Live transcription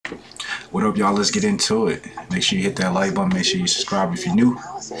What up, y'all? Let's get into it. Make sure you hit that like button. Make sure you subscribe if you're new.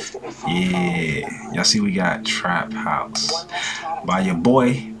 Yeah, y'all see we got Trap House by your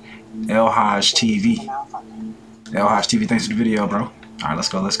boy ElhadjTv. ElhadjTV, thanks for the video, bro. All right, let's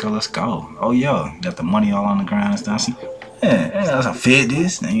go. Oh, yo, got the money all on the ground and stuff. Yeah, that's a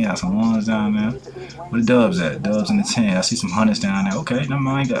 50s. Then you got some ones down there. Where the dubs at? Dubs in the 10. I see some hundreds down there. Okay, never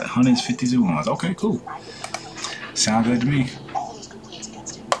mind. Got hundreds, 50s, and ones. Okay, cool. Sound good to me.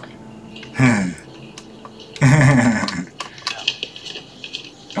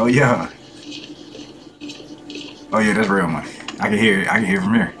 Oh yeah. Oh yeah, that's real money. I can hear it. I can hear it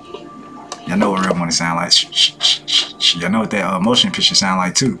from here. Y'all know what real money sound like. Y'all know what that motion picture sound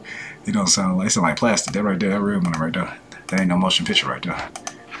like too. It don't sound like, it sound like plastic. That right there, that real money right there. That ain't no motion picture right there.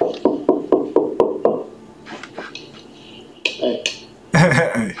 Hey.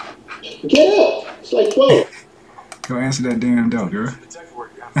 Get up. It's like 12. Go answer that damn door, girl.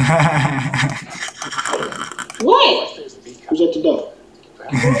 What? Who's at the door?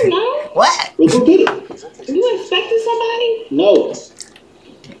 I don't know. What? Let's go get it. You expecting somebody? No.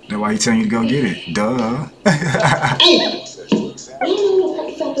 That's why he telling you to go get it. Duh. Hey! You don't know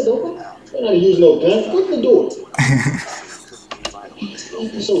if the door. You're not using no gun. Open the door.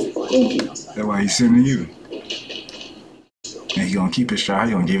 You're so funky. That's why he's sending you. And he gonna keep it straight.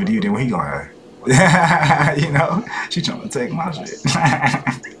 He gonna give it to you. Then what he gonna have? You know, she trying to take my shit.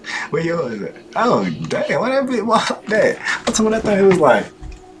 Where yours at? Oh damn! What that bit? What that? I told that thing it was like.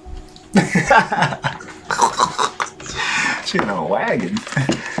 She had a wagon.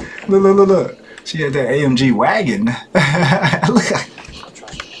 Look. She had that AMG wagon. Look.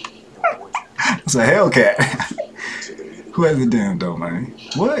 It's a Hellcat. Who has the damn door, man?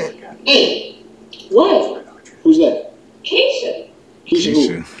 What? Hey! What? Who's that? Keisha.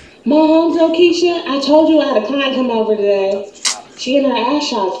 Keisha. My homegirl Keisha, I told you I had a client come over today. She getting her ass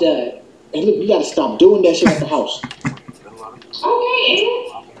shots done. Hey, look, you gotta stop doing that shit at the house. Okay,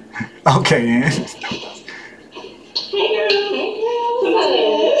 Okay, Ian. Hey girl. Come on,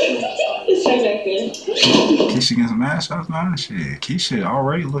 it's straight back there. Keisha getting some ass shots now. Shit, Keisha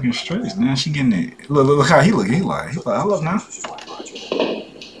already looking straight. Now she getting it. Look how he looking. He like, I love now.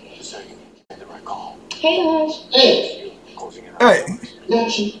 Hey guys. Hey! Hey.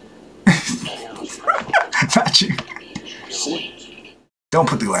 Not you. Not you. Don't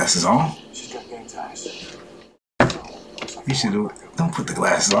put the glasses on. You should do it. Don't put the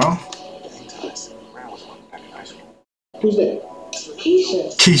glasses on. Who's that?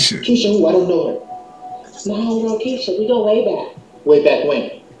 Keisha. Keisha who? I don't know her. My homegirl Keisha, we go way back. Way back when?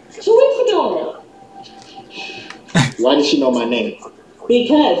 2 weeks ago. Why did she know my name?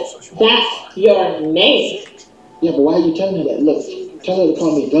 Because that's your name. Yeah, but why are you telling her that? Look, tell her to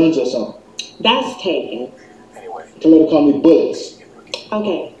call me Guns or something. That's taken. Tell her to call me Bullets.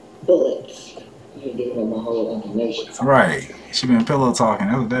 Okay, bullets. I ain't giving her my whole information. Right. She been pillow talking.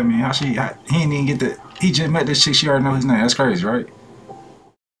 That's what that mean. He ain't even get the. He just met this chick. She already know his name. That's crazy, right?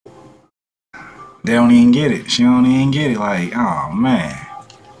 They don't even get it. She don't even get it. Like, oh man.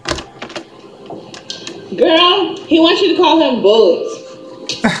 Girl, he wants you to call him Bullets.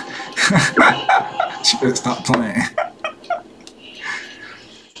 She better stop playing.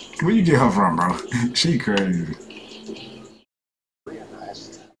 Where you get her from, bro? She crazy.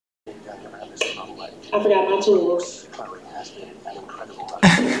 I forgot my tools.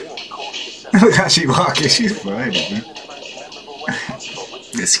 Look how she walking. She's funny, man.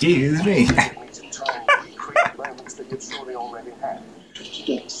 Excuse me.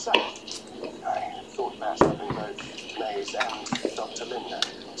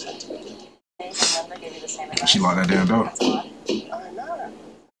 She locked that damn door.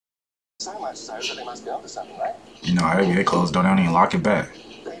 You know, I get closed door, they don't even lock it back.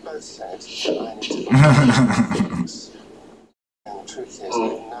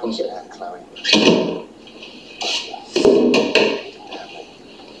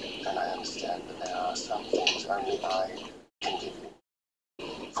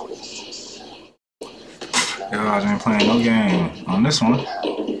 Yo, I ain't playing no game on this one.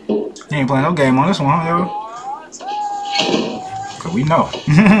 He ain't playing no game on this one, huh, yo? Cause we know.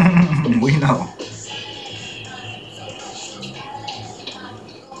 We know.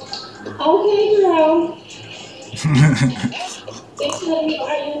 Okay, girl. Thanks for letting me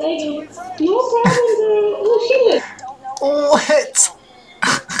argue later. No problem, girl. Oh, she was. What?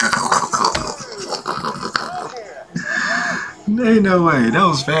 Ain't no way. That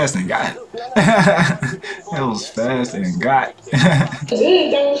was fast and got. That was fast and got.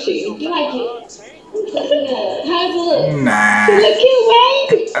 Good, don't she? You like it? How's it look? Nah. You look cute, right?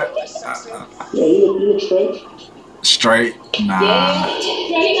 Yeah, you look straight. Straight? Nah. Yeah.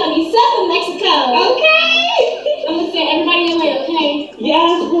 Girl, you got me 7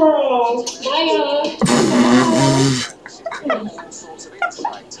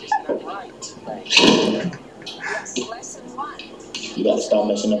 You gotta stop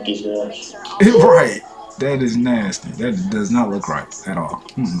messing up these girls. Right. That is nasty. That does not look right at all.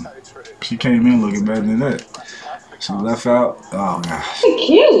 She came in looking better than that. She left out. Oh gosh.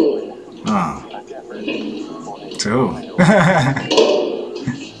 Cute. To who?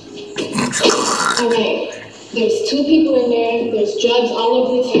 Alright. There's 2 people in there. There's drugs all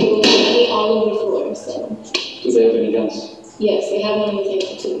over the table, money all over the floor. So. Do they have any guns? Yes, they have one on the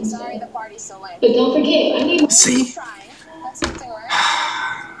table too. Sorry, the party's so late. But don't forget, I need. See?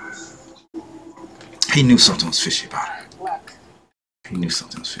 He knew something was fishy about her. He knew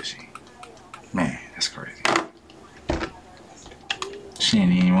something was fishy. Man, that's crazy. She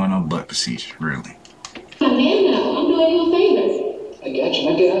ain't even want no butt procedure, really. My man now. I'm doing you a favor. I got you.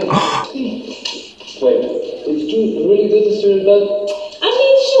 Now get out of here. Wait, did you really do this to his butt? I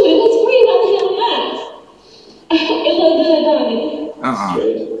mean, shoot, it was free. Why the hell not? It looked good, don't it?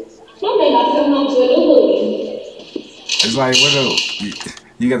 My man got something on to a new hoodie. It's like, what the...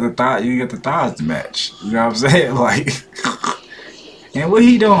 You got the thighs to match. You know what I'm saying? Like, and what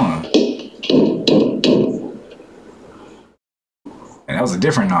he doing? And that was a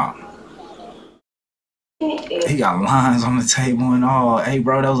different knock. He got lines on the table and all. Hey,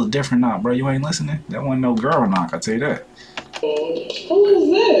 bro, that was a different knock, bro. You ain't listening? That wasn't no girl knock, I tell you that. Who is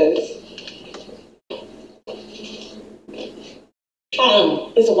this?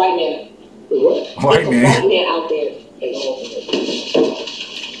 It's a white man. What? White man. White man out there.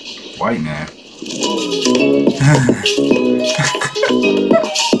 White man.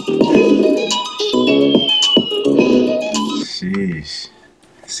 Sheesh.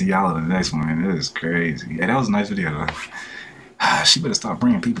 See y'all in the next one, man. This is crazy. Yeah, that was a nice video, though. She better stop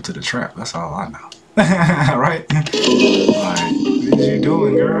bringing people to the trap. That's all I know. Right? Like, what you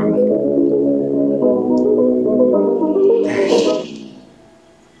doing, girl?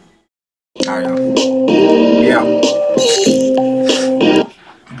 Alright, y'all. We out.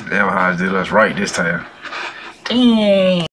 That's how I did us right this time. Dang.